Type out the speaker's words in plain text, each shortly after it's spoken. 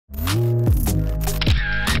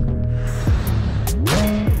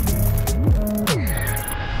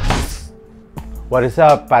What is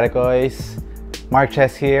up, Parakoys?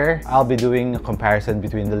 Marches here. I'll be doing a comparison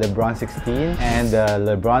between the LeBron 16 and the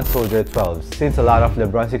LeBron Soldier 12s. Since a lot of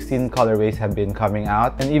LeBron 16 colorways have been coming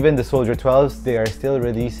out, and even the Soldier 12s, they are still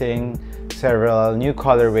releasing several new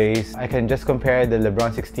colorways. I can just compare the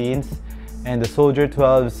LeBron 16s and the Soldier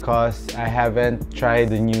 12s because I haven't tried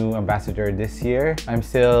the new Ambassador this year. I'm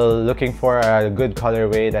still looking for a good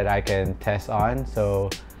colorway that I can test on, so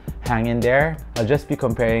hang in there. I'll just be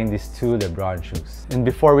comparing these two LeBron shoes. And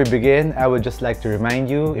before we begin, I would just like to remind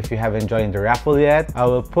you, if you haven't joined the raffle yet, I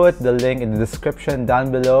will put the link in the description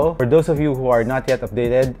down below. For those of you who are not yet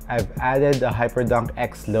updated, I've added a Hyperdunk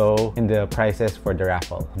X Low in the prices for the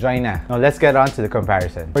raffle. Join na. Now let's get on to the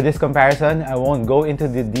comparison. For this comparison, I won't go into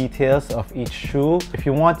the details of each shoe. If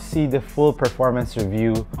you want to see the full performance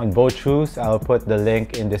review on both shoes, I'll put the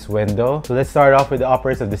link in this window. So let's start off with the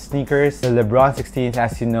uppers of the sneakers. The LeBron 16,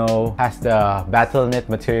 as you know, has the Battle Knit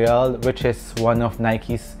material, which is one of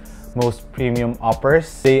Nike's most premium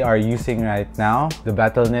uppers they are using right now. The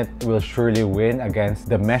Battle Knit will surely win against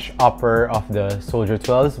the mesh upper of the Soldier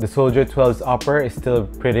 12s. The Soldier 12's upper is still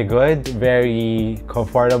pretty good, very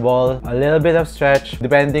comfortable, a little bit of stretch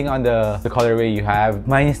depending on the colorway you have.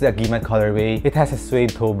 Mine is the Gimat colorway. It has a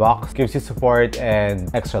suede toe box, gives you support and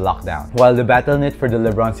extra lockdown. While the Battle Knit for the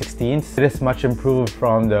LeBron 16s, it is much improved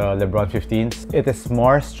from the LeBron 15s. It is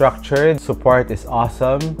more structured, support is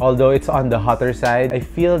awesome. Although it's on the hotter side, I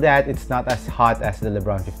feel that it's not as hot as the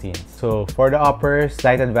LeBron 15. So for the upper,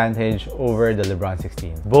 slight advantage over the LeBron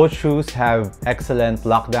 16. Both shoes have excellent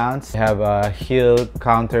lockdowns. They have a heel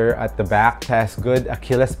counter at the back. It has good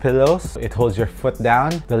Achilles pillows. It holds your foot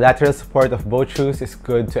down. The lateral support of both shoes is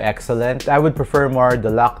good to excellent. I would prefer more the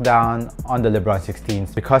lockdown on the LeBron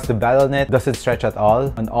 16s because the Battle Knit doesn't stretch at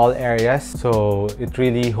all on all areas. So it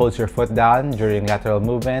really holds your foot down during lateral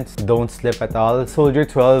movements. Don't slip at all. Soldier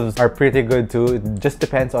 12s are pretty good too. It just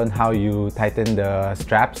depends on how you tighten the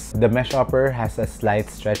straps. The mesh upper has a slight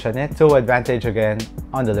stretch on it, so advantage again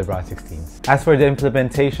on the LeBron 16s. As for the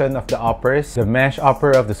implementation of the uppers, the mesh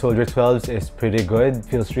upper of the Soldier 12s is pretty good,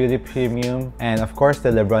 feels really premium, and of course the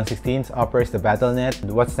LeBron 16s upper is the Battle Knit.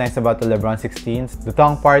 What's nice about the LeBron 16s, the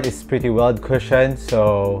tongue part is pretty well cushioned,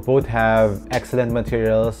 so both have excellent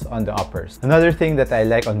materials on the uppers. Another thing that I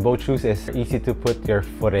like on both shoes is easy to put your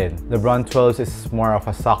foot in. LeBron 12s is more of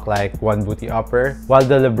a sock-like one booty upper, while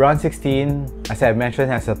the LeBron 16, as I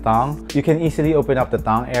mentioned, has a tongue. You can easily open up the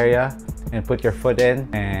tongue area and put your foot in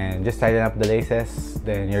and just tighten up the laces,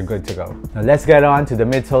 then you're good to go. Now let's get on to the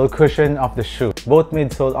midsole cushion of the shoe. Both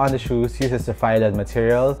midsole on the shoes uses the Phylon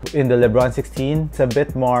material. In the LeBron 16, it's a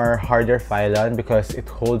bit more harder Phylon because it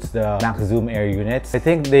holds the Max Zoom Air units. I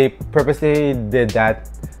think they purposely did that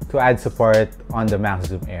to add support on the Max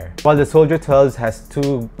Zoom Air. While the Soldier 12s has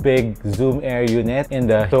two big Zoom Air units in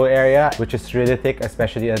the toe area, which is really thick,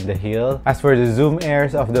 especially on the heel. As for the Zoom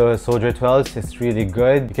Airs of the Soldier 12s, it's really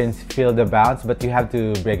good. You can feel the bounce, but you have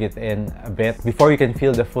to break it in a bit before you can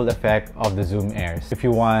feel the full effect of the Zoom Airs. If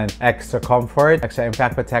you want extra comfort, extra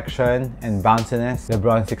impact protection, and bounciness, the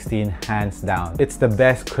LeBron 16 hands down. It's the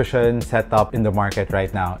best cushion setup in the market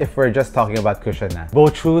right now, if we're just talking about cushion na.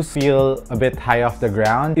 Both shoes feel a bit high off the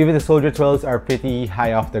ground. Even the Soldier 12s are pretty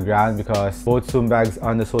high off the ground because both zoom bags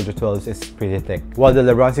on the Soldier 12s is pretty thick. While the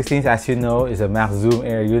LeBron 16s, as you know, is a Max Zoom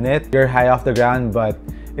Air unit. You're high off the ground, but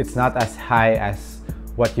it's not as high as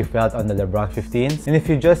what you felt on the LeBron 15s. And if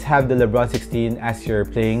you just have the LeBron 16 as your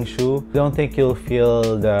playing shoe, I don't think you'll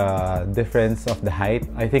feel the difference of the height.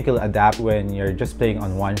 I think you'll adapt when you're just playing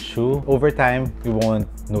on one shoe. Over time, you won't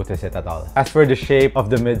notice it at all. As for the shape of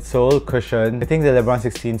the midsole cushion, I think the LeBron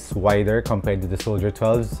 16 is wider compared to the Soldier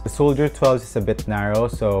 12s. The Soldier 12s is a bit narrow,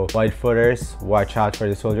 so wide footers, watch out for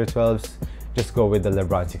the Soldier 12s. Just go with the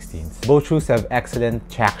LeBron 16s. Both shoes have excellent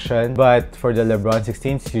traction, but for the LeBron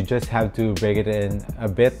 16s, you just have to break it in a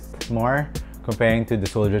bit more comparing to the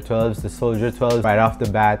Soldier 12s. The Soldier 12s right off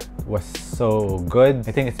the bat was so good.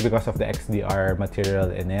 I think it's because of the XDR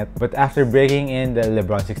material in it. But after breaking in the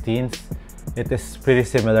LeBron 16s, it is pretty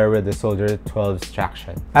similar with the Soldier 12's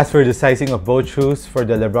traction. As for the sizing of both shoes, for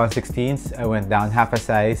the LeBron 16s, I went down half a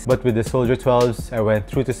size, but with the Soldier 12s, I went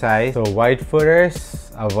true to size. So wide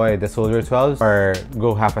footers, avoid the Soldier 12s or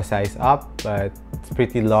go half a size up, but it's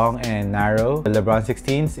pretty long and narrow. The LeBron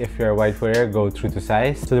 16s, if you're a wide footer, go true to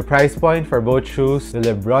size. So the price point for both shoes, the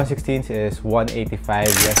LeBron 16s is $185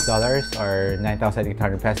 US or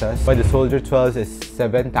 9,800 pesos, but the Soldier 12s is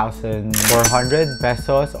 7,400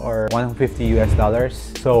 pesos or 150 US.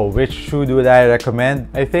 So which shoe do I recommend?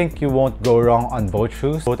 I think you won't go wrong on both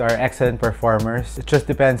shoes. Both are excellent performers. It just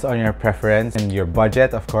depends on your preference and your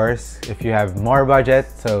budget, of course. If you have more budget,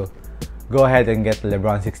 so go ahead and get the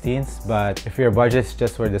LeBron 16s. But if your budget is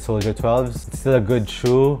just for the Soldier 12s, it's still a good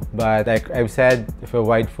shoe. But like I've said, if you're a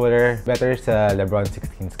wide footer, better sa LeBron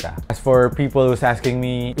 16s ka. As for people who's asking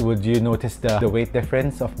me, would you notice the weight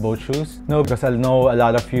difference of both shoes? No, because I know a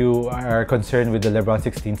lot of you are concerned with the LeBron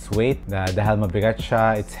 16's weight. Dahil mabigat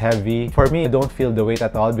siya, it's heavy. For me, I don't feel the weight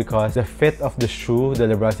at all because the fit of the shoe, the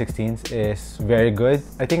LeBron 16s, is very good.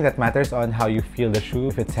 I think that matters on how you feel the shoe,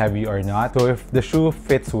 if it's heavy or not. So if the shoe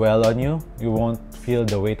fits well on you, you won't feel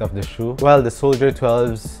the weight of the shoe. Well, the Soldier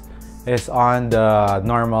 12s is on the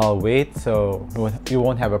normal weight, so you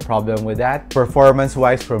won't have a problem with that.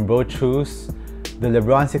 Performance-wise, from both shoes, the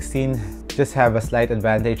LeBron 16 just have a slight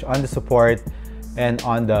advantage on the support and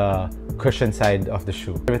on the cushion side of the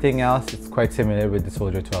shoe. Everything else, it's quite similar with the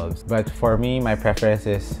Soldier 12s. But for me, my preference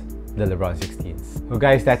is the LeBron 16s. So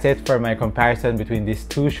guys, that's it for my comparison between these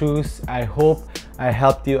two shoes. I hope I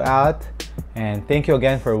helped you out. And thank you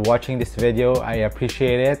again for watching this video. I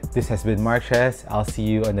appreciate it. This has been Marques. I'll see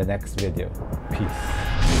you on the next video.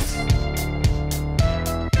 Peace.